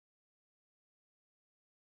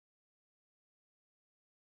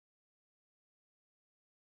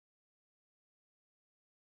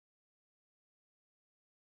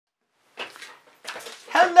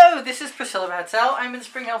Hello, this is Priscilla Batzell. I'm in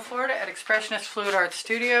Spring Hill, Florida at Expressionist Fluid Art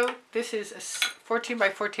Studio. This is a 14 by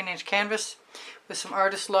 14 inch canvas with some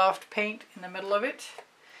Artist Loft paint in the middle of it.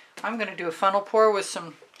 I'm going to do a funnel pour with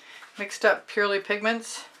some mixed up Purley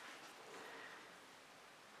pigments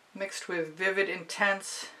mixed with Vivid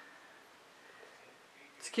Intense,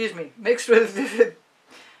 mixed with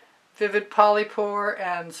Vivid Polypore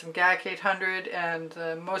and some GAC 800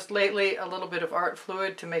 and most lately a little bit of art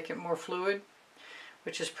fluid to make it more fluid,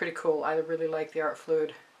 which is pretty cool. I really like the art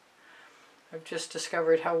fluid. I've just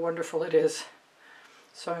discovered how wonderful it is.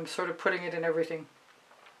 So I'm sort of putting it in everything.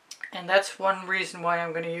 And that's one reason why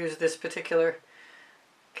I'm going to use this particular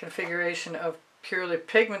configuration of Purely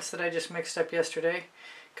pigments that I just mixed up yesterday,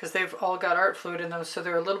 because they've all got art fluid in them, so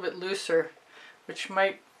they're a little bit looser, which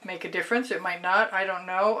might make a difference. It might not. I don't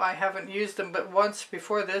know. I haven't used them but once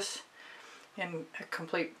before this in a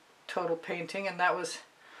complete total painting, and that was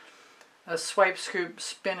a swipe, scoop,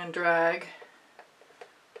 spin, and drag.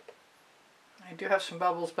 I do have some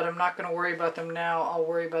bubbles, but I'm not going to worry about them now. I'll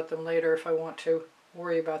worry about them later if I want to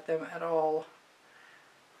worry about them at all.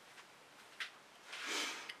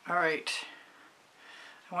 Alright.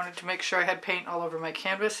 I wanted to make sure I had paint all over my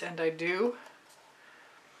canvas, and I do.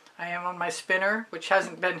 I am on my spinner, which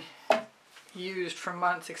hasn't been used for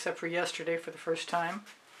months except for yesterday for the first time.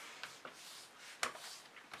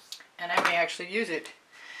 And I may actually use it.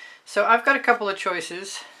 So I've got a couple of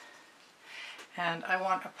choices, and I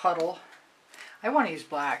want a puddle. I want to use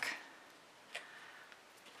black.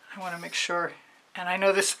 I want to make sure, and I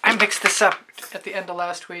know this, I mixed this up at the end of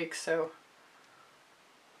last week, so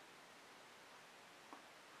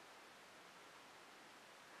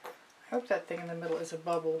I hope that thing in the middle is a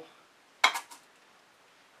bubble.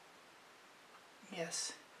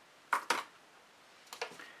 Yes.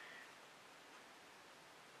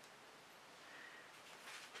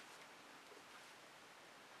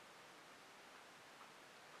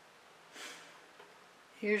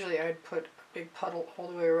 Usually I'd put a big puddle all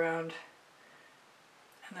the way around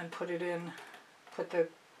and then put it in, put the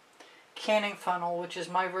canning funnel, which is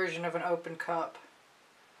my version of an open cup,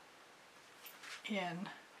 in.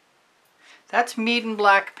 That's Meeden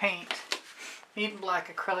Black paint, Meeden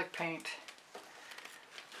Black acrylic paint.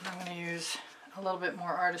 And I'm going to use a little bit more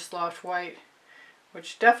Artist Loft white,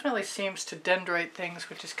 which definitely seems to dendrite things,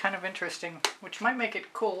 which is kind of interesting, which might make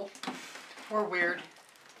it cool or weird.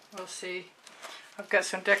 We'll see. I've got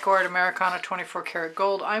some Deco Art Americana 24 karat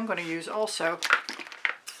gold I'm going to use also.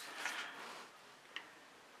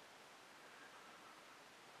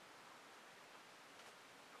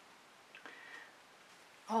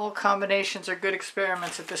 All combinations are good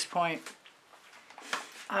experiments at this point.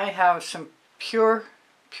 I have some pure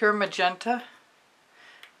magenta,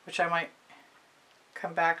 which I might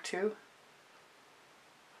come back to.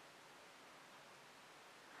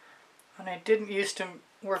 And I didn't used to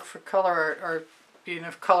work for Colourarte or being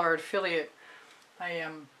a Colourarte affiliate. My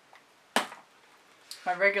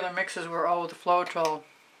regular mixes were all with the Floetrol.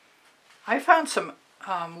 I found some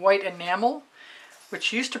white enamel,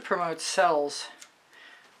 which used to promote cells.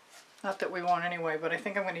 Not that we won't anyway, but I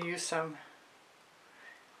think I'm going to use some.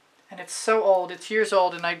 And it's so old, it's years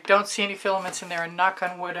old, and I don't see any filaments in there, and knock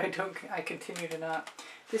on wood, I continue to not.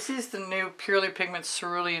 This is the new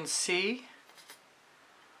Pure-PuPg-Cerulean C.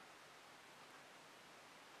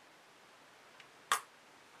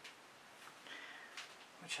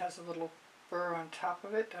 Which has a little burr on top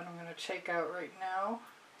of it that I'm going to take out right now.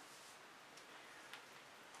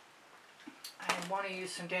 I want to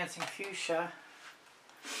use some Dancing Fuchsia.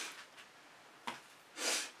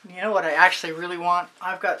 You know what I actually really want?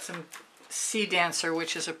 I've got some Sea Dancer,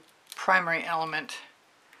 which is a primary element.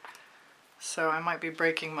 So I might be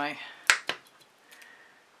breaking my...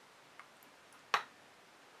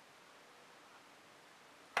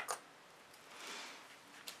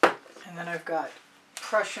 And then I've got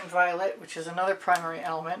Prussian Violet, which is another primary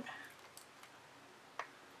element.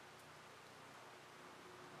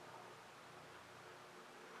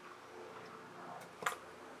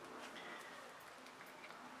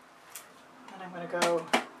 I'm going to go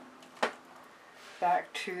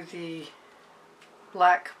back to the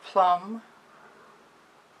Black Plum,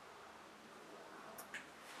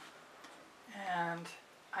 and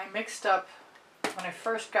I mixed up, when I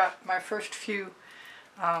first got my first few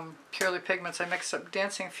Purely pigments, I mixed up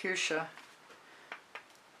Dancing Fuchsia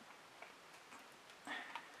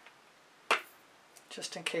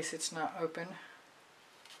just in case it's not open.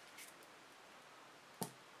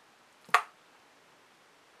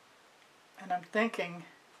 And I'm thinking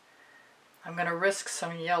I'm going to risk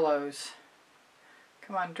some yellows.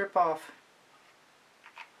 Come on, drip off.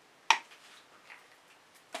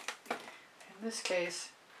 And in this case,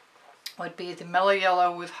 would be the Mellow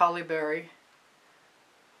Yellow with Holly Berry.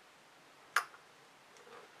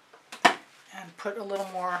 And put a little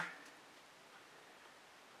more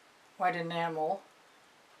white enamel,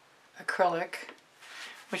 acrylic,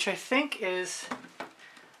 which I think is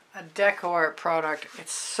a Deco Art product.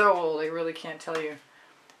 It's so old, I really can't tell you.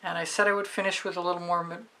 And I said I would finish with a little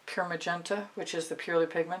more pure magenta, which is the Purley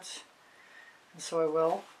Pigments. And so I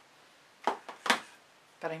will.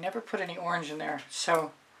 But I never put any orange in there.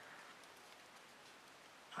 So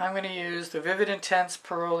I'm going to use the Vivid Intense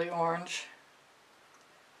Parrole Orange.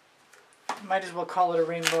 I might as well call it a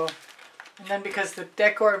rainbow. And then because the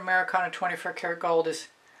Deco Art Americana 24 karat gold is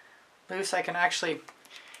loose, I can actually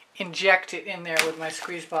inject it in there with my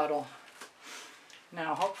squeeze bottle.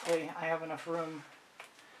 Now hopefully I have enough room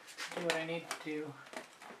to do what I need to do.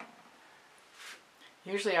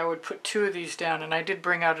 Usually I would put 2 of these down, and I did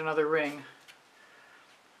bring out another ring.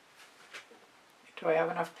 Do I have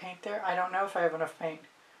enough paint there? I don't know if I have enough paint.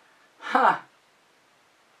 Huh!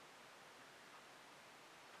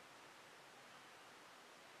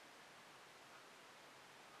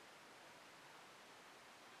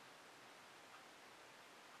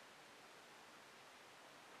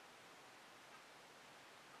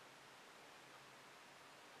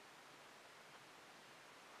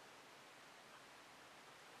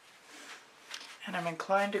 And I'm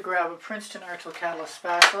inclined to grab a Princeton Artil Catalyst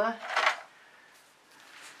spatula.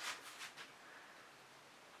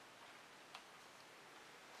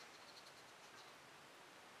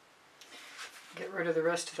 Get rid of the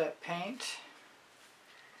rest of that paint.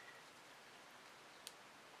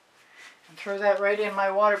 And throw that right in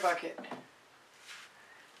my water bucket.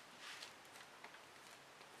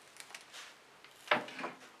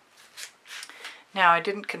 Now I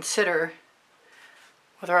didn't consider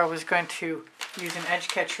whether I was going to use an edge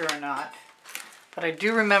catcher or not, but I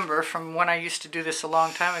do remember from when I used to do this a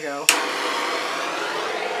long time ago,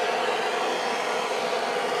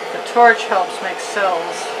 the torch helps make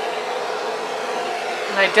cells,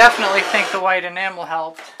 and I definitely think the white enamel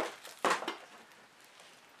helped.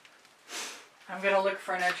 I'm going to look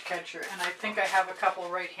for an edge catcher, and I think I have a couple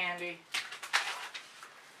right handy.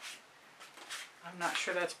 I'm not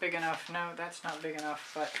sure that's big enough. No, that's not big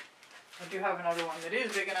enough, but I do have another one that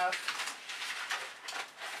is big enough.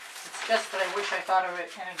 It's just that I wish I thought of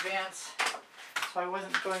it in advance, so I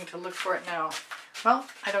wasn't going to look for it now. Well,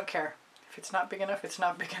 I don't care. If it's not big enough, it's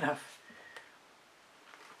not big enough.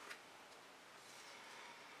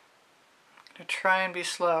 I'm going to try and be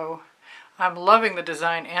slow. I'm loving the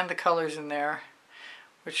design and the colors in there,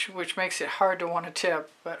 which makes it hard to want to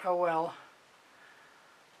tip, but oh well.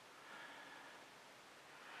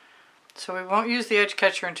 So we won't use the edge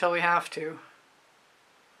catcher until we have to.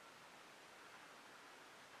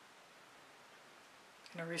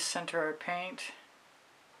 I'm going to recenter our paint.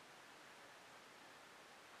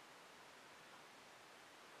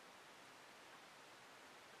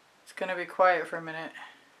 It's going to be quiet for a minute.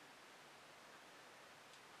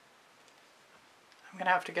 I'm going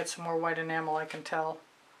to have to get some more white enamel, I can tell.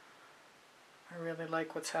 I really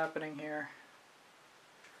like what's happening here.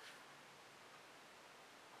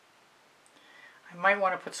 I might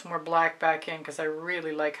want to put some more black back in because I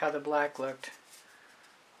really like how the black looked.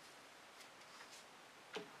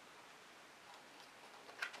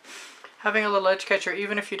 Having a little edge catcher,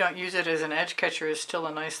 even if you don't use it as an edge catcher, is still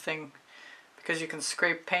a nice thing because you can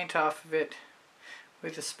scrape paint off of it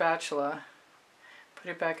with a spatula.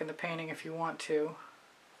 Put it back in the painting if you want to.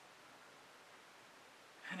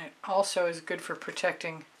 And it also is good for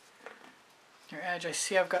protecting your edge. I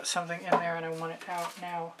see I've got something in there and I want it out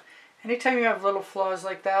now. Anytime you have little flaws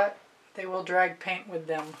like that, they will drag paint with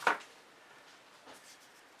them.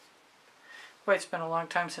 Boy, it's been a long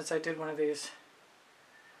time since I did one of these.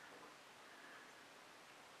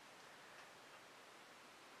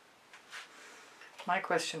 My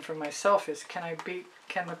question for myself is, can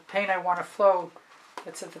the paint I want to flow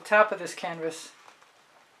that's at the top of this canvas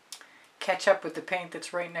catch up with the paint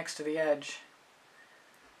that's right next to the edge?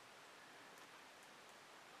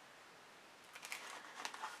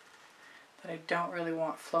 That I don't really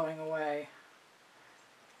want flowing away.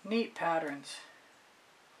 Neat patterns.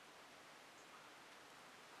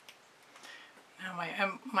 Now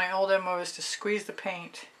my old MO is to squeeze the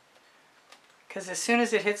paint, because as soon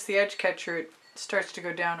as it hits the edge catcher it starts to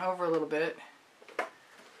go down over a little bit,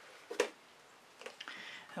 and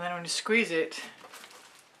then when you squeeze it,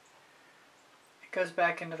 it goes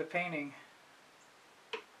back into the painting.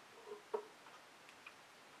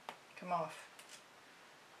 Come off.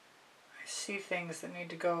 I see things that need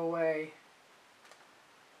to go away.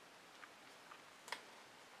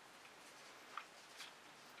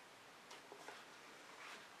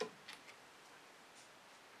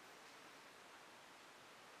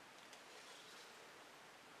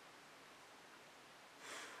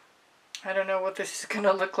 I don't know what this is going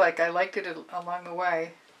to look like. I liked it along the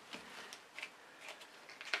way.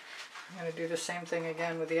 I'm going to do the same thing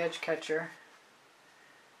again with the edge catcher.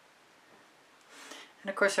 And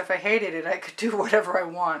of course, if I hated it, I could do whatever I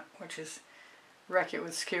want, which is wreck it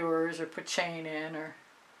with skewers or put chain in, or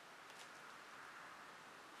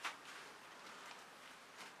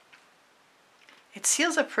it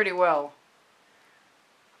seals up pretty well.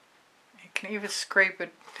 You can even scrape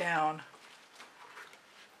it down.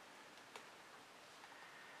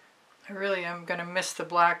 I really am going to miss the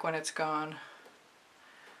black when it's gone.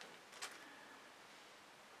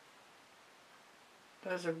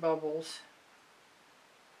 Those are bubbles.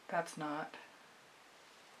 That's not.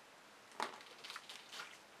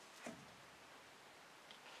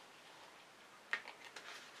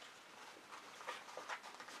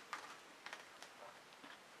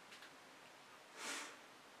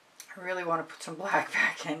 I really want to put some black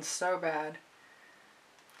back in so bad.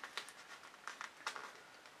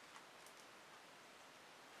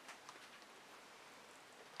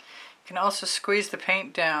 You can also squeeze the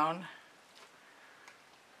paint down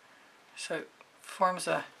so it forms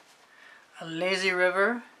a lazy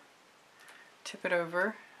river. Tip it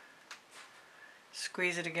over,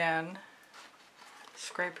 squeeze it again,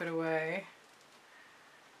 scrape it away.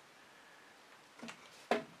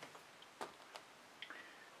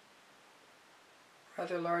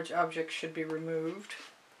 Rather large objects should be removed.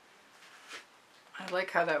 I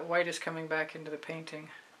like how that white is coming back into the painting.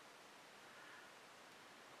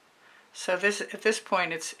 So this, at this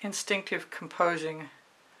point, it's instinctive composing.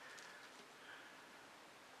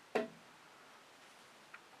 I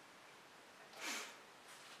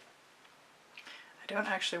don't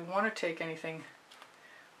actually want to take anything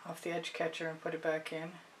off the edge catcher and put it back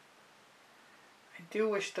in. I do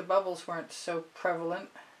wish the bubbles weren't so prevalent.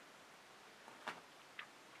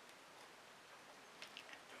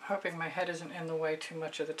 I'm hoping my head isn't in the way too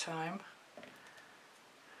much of the time.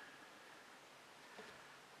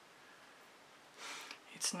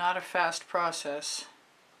 It's not a fast process.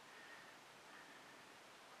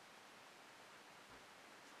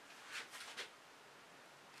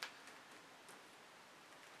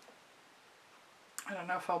 I don't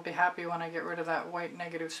know if I'll be happy when I get rid of that white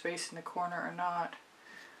negative space in the corner or not.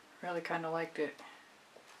 I really kind of liked it.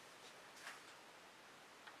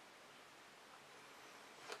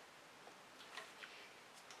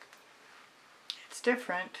 It's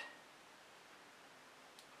different.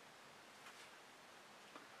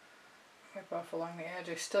 Wipe off along the edge.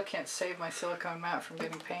 I still can't save my silicone mat from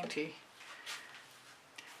getting painty.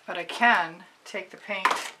 But I can take the paint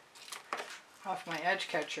off my edge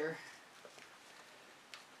catcher,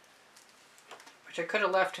 which I could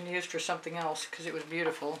have left and used for something else because it was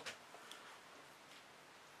beautiful.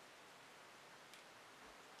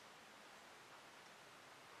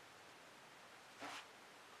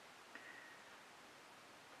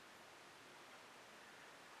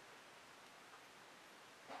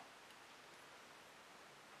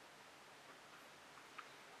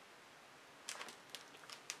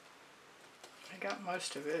 I got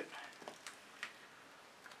most of it.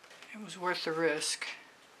 It was worth the risk.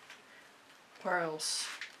 Where else?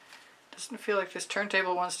 Doesn't feel like this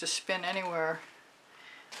turntable wants to spin anywhere.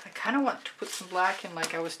 I kind of want to put some black in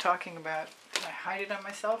like I was talking about. Did I hide it on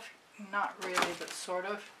myself? Not really, but sort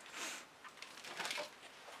of.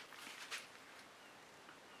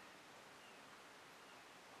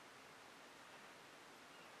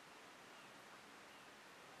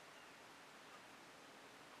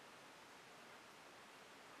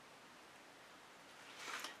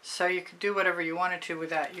 So you could do whatever you wanted to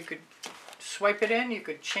with that. You could swipe it in, you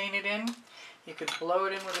could chain it in, you could blow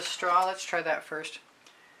it in with a straw. Let's try that first.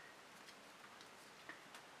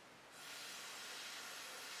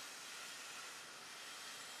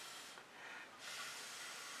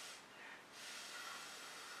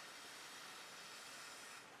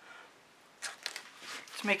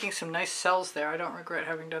 It's making some nice cells there. I don't regret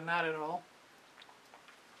having done that at all.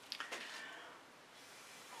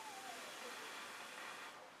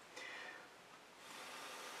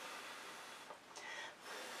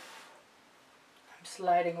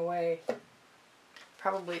 Sliding away,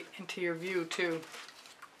 probably into your view too.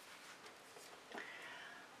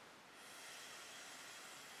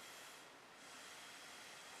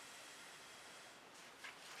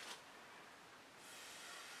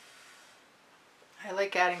 I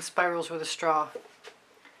like adding spirals with a straw.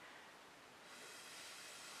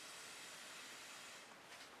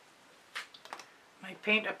 My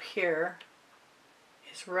paint up here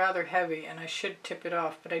is rather heavy and I should tip it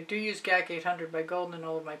off, but I do use GAC 800 by Golden in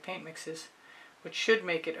all of my paint mixes, which should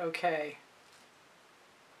make it okay.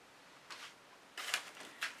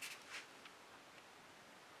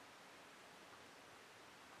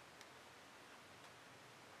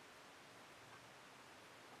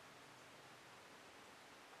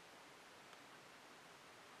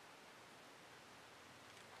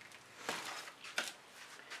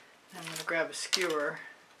 grab a skewer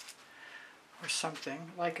or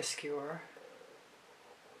something like a skewer.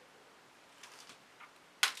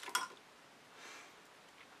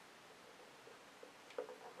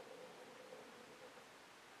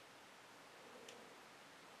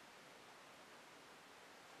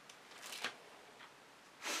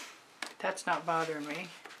 That's not bothering me,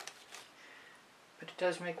 but it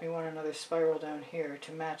does make me want another spiral down here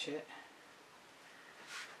to match it.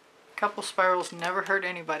 A couple spirals never hurt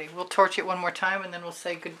anybody. We'll torch it one more time and then we'll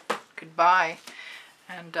say goodbye.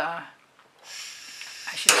 And I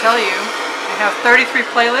should tell you, I have 33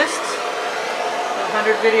 playlists,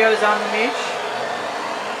 100 videos on them each.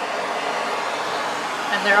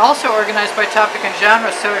 And they're also organized by topic and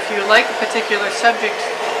genre, so if you like a particular subject,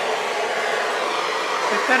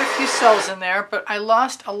 we've got a few cells in there, but I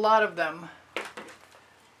lost a lot of them.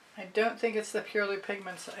 I don't think it's the Purely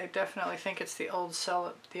pigments. I definitely think it's the old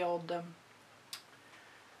cell, the old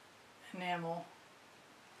enamel.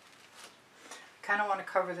 I kind of want to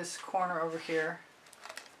cover this corner over here.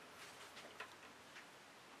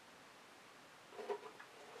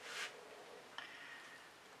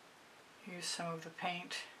 Use some of the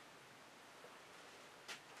paint.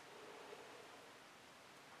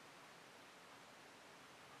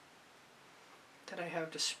 That I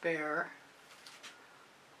have to spare.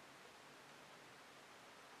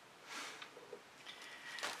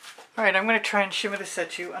 Alright, I'm going to try and shimmer this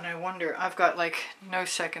at you, and I wonder, I've got like no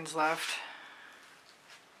seconds left.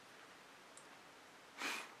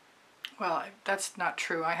 Well, that's not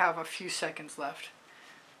true. I have a few seconds left.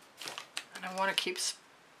 And I want to keep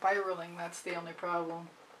spiraling, that's the only problem.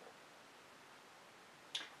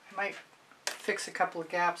 I might fix a couple of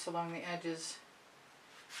gaps along the edges.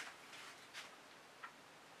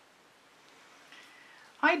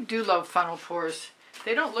 I do love funnel pours.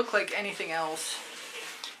 They don't look like anything else.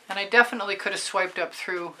 And I definitely could have swiped up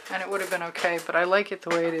through and it would have been okay, but I like it the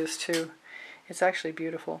way it is too. It's actually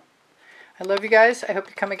beautiful. I love you guys. I hope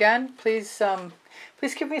you come again. Please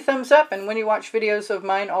give me a thumbs up, and when you watch videos of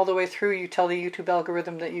mine all the way through, you tell the YouTube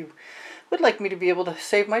algorithm that you would like me to be able to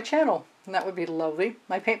save my channel, and that would be lovely.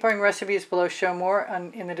 My paint pouring recipe is below. Show more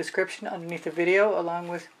in the description underneath the video, along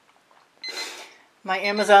with my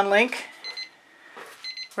Amazon link,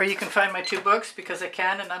 where you can find my 2 books, Because I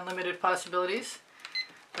Can and Unlimited Possibilities.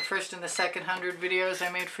 The first and the second 100 videos I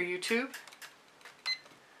made for YouTube.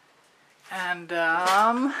 And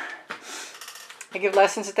I give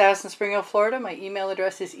lessons at the house in Spring Hill, Florida. My email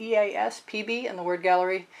address is easpb and the word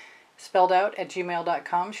gallery spelled out at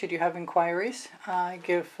gmail.com should you have inquiries. I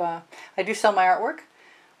do sell my artwork.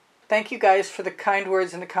 Thank you guys for the kind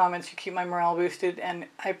words in the comments. You keep my morale boosted, and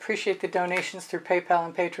I appreciate the donations through PayPal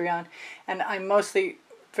and Patreon. And I mostly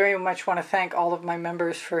very much want to thank all of my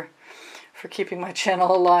members for keeping my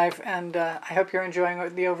channel alive, and I hope you're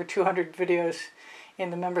enjoying the over 200 videos in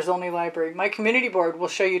the members only library. My community board will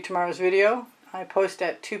show you tomorrow's video. I post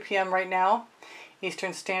at 2 p.m. right now,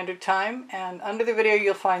 Eastern Standard Time, and under the video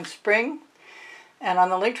you'll find Spring, and on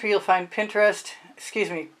the link tree you'll find Pinterest,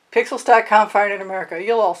 Pixels.com, Find in America.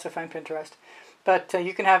 You'll also find Pinterest, but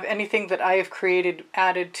you can have anything that I have created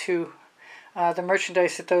added to the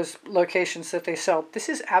merchandise at those locations that they sell. This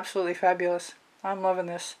is absolutely fabulous. I'm loving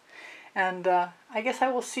this. And I guess I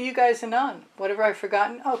will see you guys anon. Whatever I've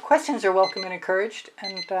forgotten. Oh, questions are welcome and encouraged.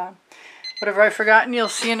 And whatever I've forgotten, you'll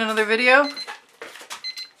see in another video.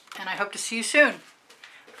 And I hope to see you soon.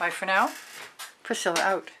 Bye for now. Priscilla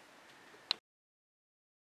out.